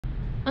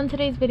On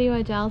today's video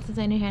at Dallas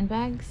Designer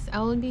Handbags,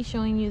 I will be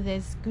showing you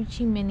this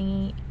Gucci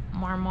Mini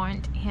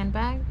Marmont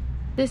handbag.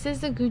 This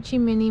is the Gucci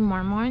Mini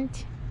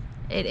Marmont.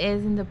 It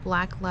is in the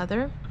black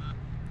leather.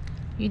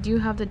 You do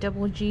have the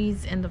double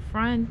G's in the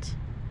front.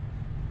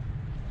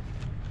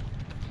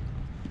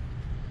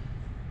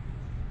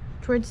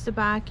 Towards the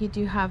back, you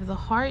do have the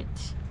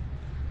heart.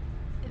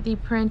 The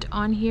print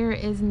on here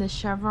is in the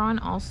chevron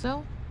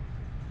also.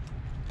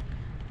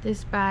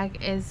 This bag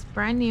is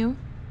brand new.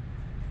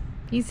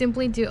 You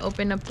simply do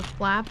open up the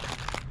flap.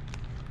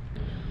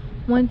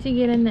 Once you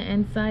get in the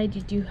inside,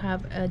 you do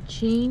have a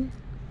chain.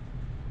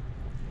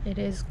 It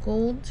is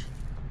gold.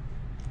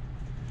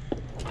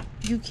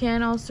 You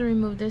can also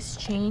remove this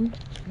chain.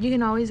 You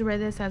can always wear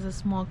this as a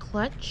small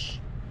clutch.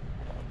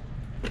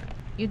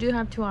 You do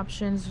have two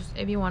options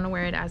if you want to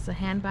wear it as a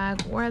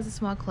handbag or as a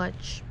small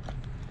clutch.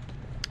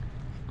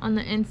 On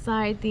the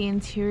inside, the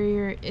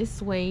interior is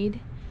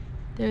suede.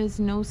 There is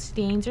no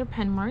stains or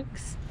pen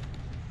marks.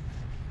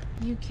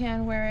 You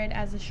can wear it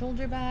as a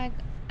shoulder bag.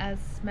 As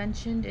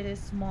mentioned, it is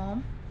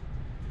small.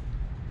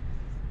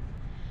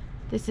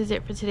 This is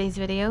it for today's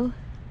video.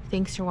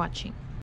 Thanks for watching.